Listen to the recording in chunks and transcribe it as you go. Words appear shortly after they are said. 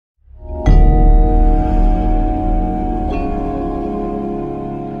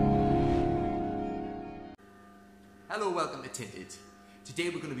Tinted. Today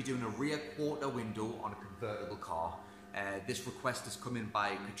we're going to be doing a rear quarter window on a convertible car. This request has come in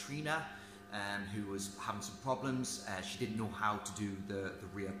by Katrina, who was having some problems. She didn't know how to do the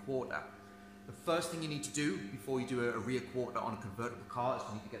rear quarter. The first thing you need to do before you do a rear quarter on a convertible car is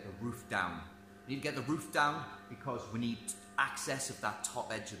you need to get the roof down. You need to get the roof down because we need access of that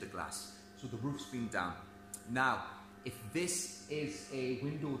top edge of the glass. So the roof's been down. Now, if this is a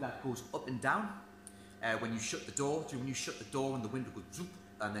window that goes up and down, when you shut the door, and the window goes zoop,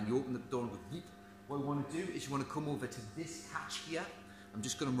 and then you open the door and goes zoop, what you want to do is you want to come over to this hatch here. I'm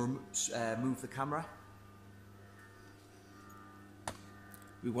just going to move the camera.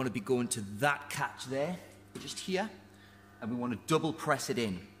 We want to be going to that catch there, just here, and we want to double press it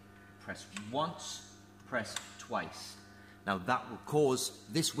in. Press once, press twice. Now that will cause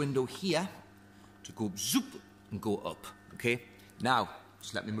this window here to go zoop and go up, okay? Now,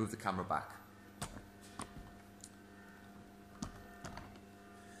 just let me move the camera back.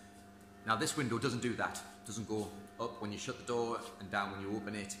 Now this window doesn't do that. It doesn't go up when you shut the door and down when you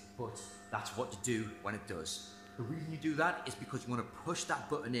open it, but that's what you do when it does. The reason you do that is because you want to push that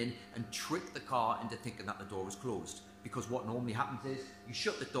button in and trick the car into thinking that the door is closed. Because what normally happens is, you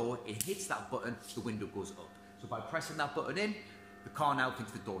shut the door, it hits that button, the window goes up. So by pressing that button in, the car now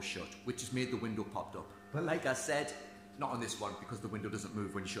thinks the door's shut, which has made the window popped up. But like I said, not on this one, because the window doesn't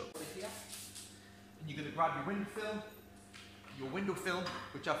move when you shut. Here, and you're going to grab your window film,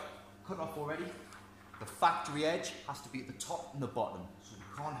 which I've cut off already. The factory edge has to be at the top and the bottom, so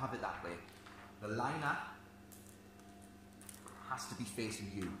we can't have it that way. The liner has to be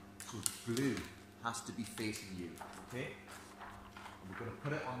facing you, so the glue has to be facing you, okay? And we're going to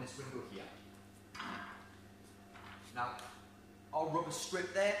put it on this window here. Now, our rubber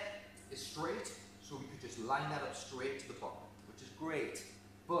strip there is straight, so we could just line that up straight to the bottom, which is great.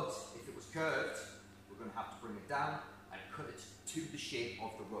 But if it was curved, we're going to have to bring it down and cut it to the shape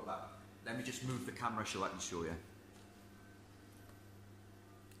of the rubber. Let me just move the camera so I can show you.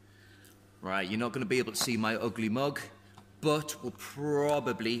 Right, you're not going to be able to see my ugly mug, but we'll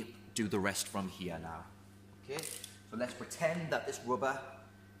probably do the rest from here now. Okay, so let's pretend that this rubber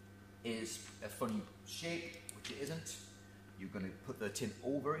is a funny shape, which it isn't. You're going to put the tint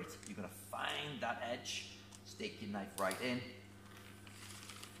over it. You're going to find that edge, stick your knife right in,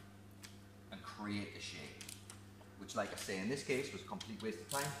 and create the shape. Which, like I say, in this case was a complete waste of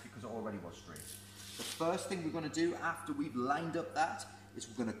time because it already was straight. The first thing we're going to do after we've lined up that is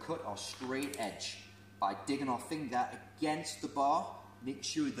we're going to cut our straight edge by digging our finger against the bar. Make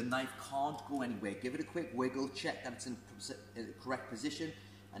sure the knife can't go anywhere. Give it a quick wiggle, check that it's in the correct position,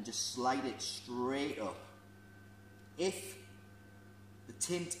 and just slide it straight up. If the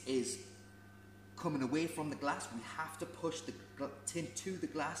tint is coming away from the glass, we have to push the tint to the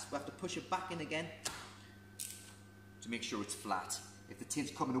glass. We have to push it back in again to make sure it's flat. If the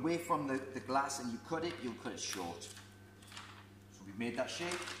tint's coming away from the glass and you cut it, you'll cut it short. So we've made that shape,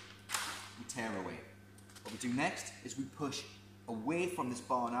 we tear away. What we do next is we push away from this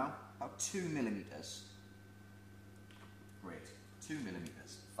bar now, about 2 millimeters. Great, 2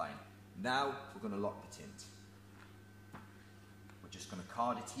 millimeters, fine. Now we're going to lock the tint. We're just going to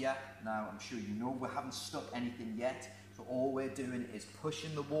card it here. Now I'm sure you know we haven't stuck anything yet, so all we're doing is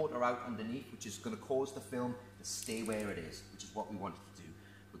pushing the water out underneath, which is going to cause the film to stay where it is, which is what we want it to do.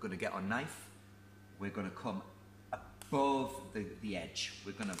 We're going to get our knife, we're going to come above the edge.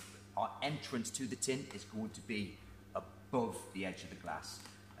 Our entrance to the tint is going to be above the edge of the glass.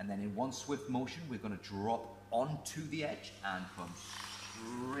 And then in one swift motion, we're going to drop onto the edge and come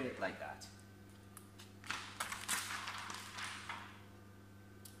straight like that.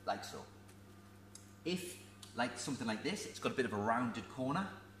 Like so. If, like something like this, it's got a bit of a rounded corner,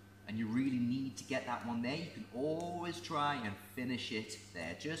 and you really need to get that one there, you can always try and finish it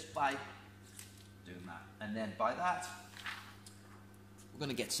there, just by doing that. And then by that, we're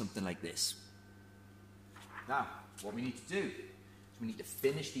going to get something like this. Now, what we need to do is we need to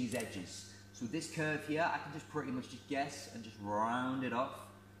finish these edges. So this curve here, I can just pretty much just guess and just round it off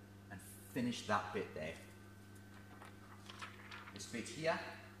and finish that bit there. This bit here,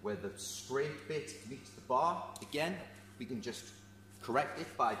 where the straight bit meets the bar, again, we can just correct it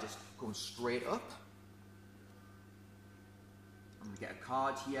by just going straight up. I'm going to get a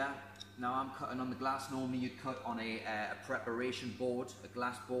card here. Now I'm cutting on the glass. Normally you'd cut on a preparation board, a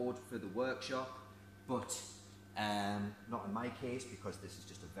glass board for the workshop, but not in my case because this is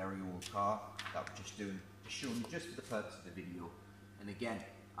just a very old car that we're just showing you just for the purpose of the video. And again,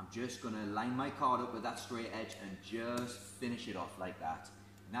 I'm just going to line my card up with that straight edge and just finish it off like that.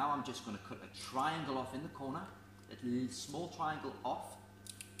 Now I'm just going to cut a triangle off in the corner, a little small triangle off,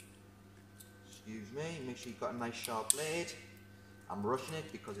 Excuse me, make sure you've got a nice sharp blade. I'm rushing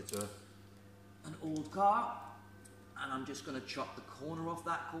it because it's an old car, and I'm just going to chop the corner off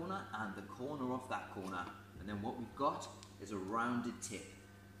that corner and the corner off that corner, and then what we've got is a rounded tip.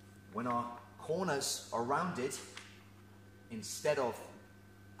 When our corners are rounded, instead of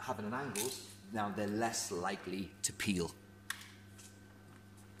having an angle, now they're less likely to peel.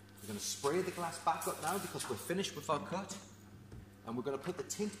 We're going to spray the glass back up now because we're finished with our cut, and we're going to put the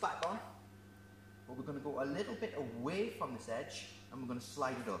tint back on, but we're going to go a little bit away from this edge and we're going to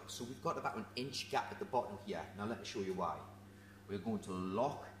slide it up. So we've got about an inch gap at the bottom here. Now let me show you why. We're going to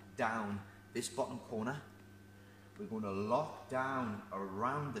lock down this bottom corner, we're going to lock down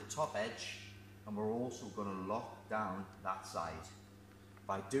around the top edge, and we're also going to lock down that side.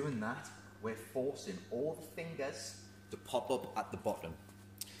 By doing that, we're forcing all the fingers to pop up at the bottom.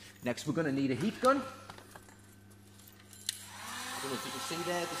 Next, we're going to need a heat gun. I don't know if you can see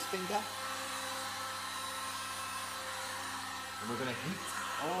there, this finger. And we're going to heat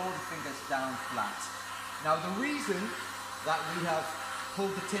all the fingers down flat. Now, the reason that we have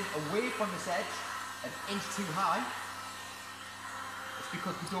pulled the tint away from this edge an inch too high is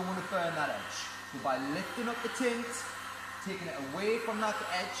because we don't want to burn that edge. So by lifting up the tint, taking it away from that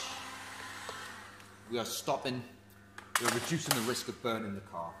edge, we are we're reducing the risk of burning the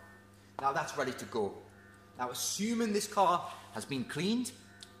car. Now that's ready to go. Now assuming this car has been cleaned,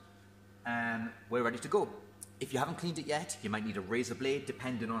 we're ready to go. If you haven't cleaned it yet, you might need a razor blade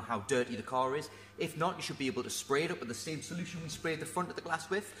depending on how dirty the car is. If not, you should be able to spray it up with the same solution we sprayed the front of the glass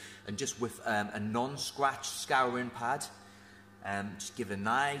with, and just with a non-scratch scouring pad. Just give it a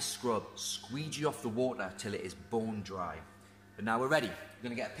nice scrub, squeegee off the water till it is bone dry. But now we're ready. We're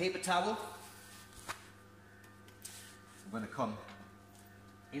going to get a paper towel. We're going to come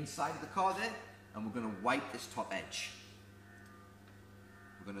inside of the car there, and we're going to wipe this top edge.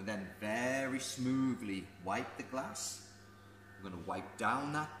 We're going to then very smoothly wipe the glass. We're going to wipe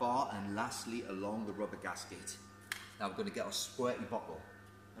down that bar, and lastly along the rubber gasket. Now we're going to get our squirty bottle,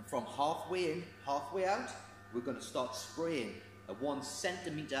 and from halfway in, halfway out, we're going to start spraying 1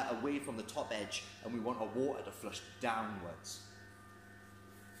 centimetre away from the top edge, and we want our water to flush downwards,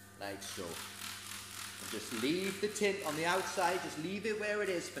 like so. And just leave the tint on the outside, just leave it where it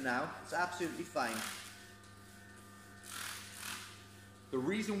is for now, it's absolutely fine. The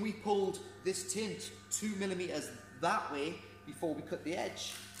reason we pulled this tint 2 millimeters that way before we cut the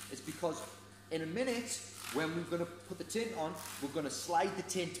edge is because in a minute, when we're going to put the tint on, we're going to slide the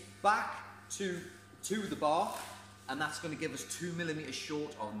tint back to the bar, and that's going to give us 2 millimeters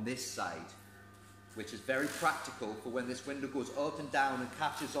short on this side, which is very practical for when this window goes up and down and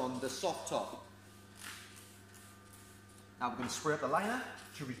catches on the soft top. Now we're going to spray up the liner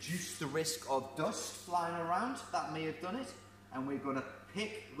to reduce the risk of dust flying around. That may have done it. And we're going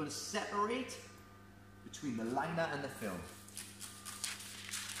to separate between the liner and the film.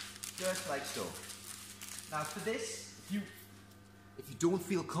 Just like so. Now for this, if you don't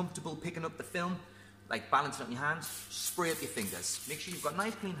feel comfortable picking up the film, like balancing on your hands, spray up your fingers. Make sure you've got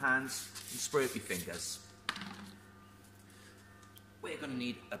nice clean hands and spray up your fingers. We're going to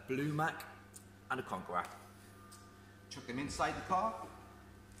need a blue mac and a conqueror. Chuck them inside the car.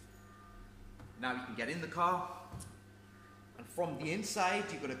 Now you can get in the car, and from the inside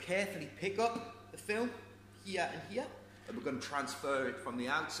you're going to carefully pick up the film here and here, and we're going to transfer it from the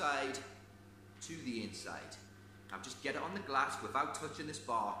outside to the inside. Now just get it on the glass without touching this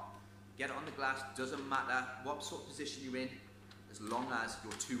bar. Get it on the glass, doesn't matter what sort of position you're in, as long as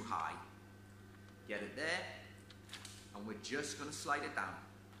you're too high. Get it there, and we're just going to slide it down,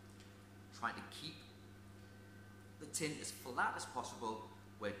 trying to keep the tint as flat as possible.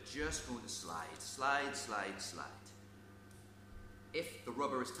 We're just going to slide, slide, slide, slide. If the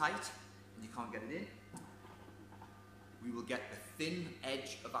rubber is tight and you can't get it in, we will get the thin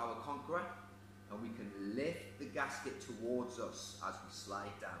edge of our conqueror, and we can lift the gasket towards us as we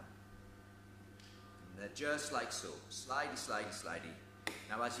slide down. And they're just like so, slidey, slidey, slidey.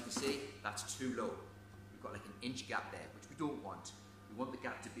 Now as you can see, that's too low. We've got like an inch gap there, which we don't want. We want the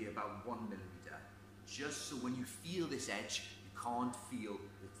gap to be about 1 millimeter. Just so when you feel this edge, you can't feel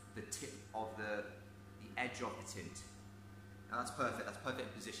the tip of the edge of the tint. Now that's perfect in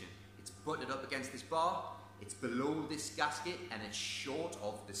position. It's butted up against this bar, it's below this gasket, and it's short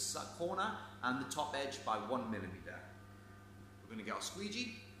of the corner and the top edge by 1 millimeter. We're going to get our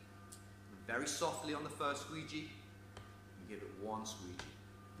squeegee, very softly on the first squeegee, and give it 1 squeegee.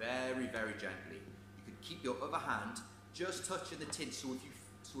 Very, very gently. You can keep your other hand just touching the tint, so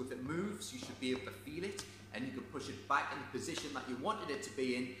if it moves, you should be able to feel it, and you can push it back in the position that you wanted it to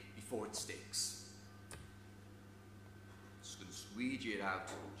be in before it sticks. Just going to squeegee it out,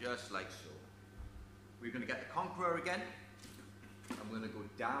 just like so. we're going to get the conqueror again, and we're going to go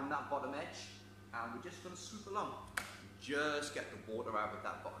down that bottom edge, and we're just going to swoop along. Just get the water out of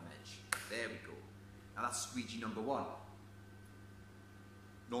that bottom edge. There we go. Now that's squeegee number 1.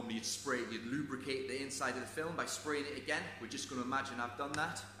 Normally you'd lubricate the inside of the film by spraying it again. We're just going to imagine I've done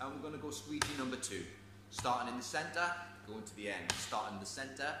that, and we're going to go squeegee number 2. Starting in the center, going to the end. Starting in the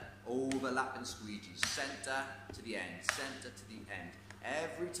center, overlapping squeegees. Center to the end, center to the end.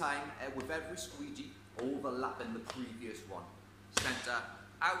 Every time, with every squeegee, overlapping the previous one. Center,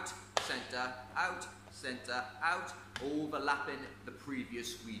 out, center, out, overlapping the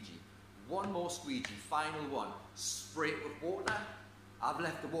previous squeegee. One more squeegee, final one. Spray it with water. I've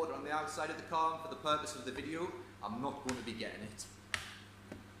left the water on the outside of the car for the purpose of the video. I'm not going to be getting it.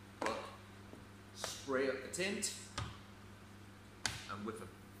 But spray up the tint, and with a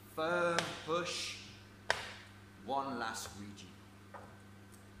firm push, one last squeegee.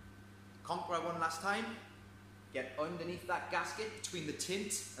 Conquer one last time. Get underneath that gasket between the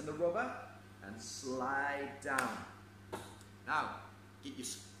tint and the rubber and slide down. Now, get your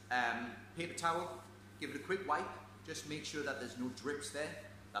paper towel, give it a quick wipe. Just make sure that there's no drips there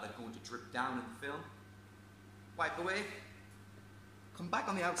that are going to drip down in the film. Wipe away. Come back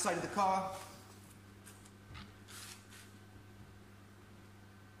on the outside of the car.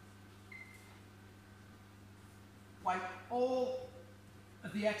 Wipe all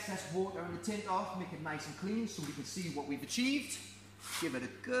of the excess water and the tint off, make it nice and clean so we can see what we've achieved. Give it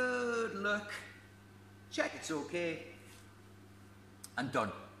a good look. Check it's okay. And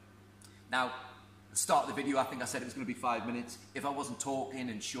done. Now, at the start of the video, I think I said it was going to be 5 minutes. If I wasn't talking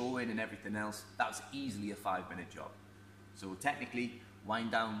and showing and everything else, that was easily a 5-minute job. So technically,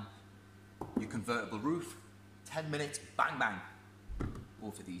 wind down your convertible roof, 10 minutes, bang, bang.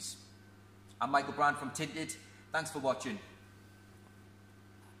 Both of these. I'm Michael Brand from Tinted. Thanks for watching.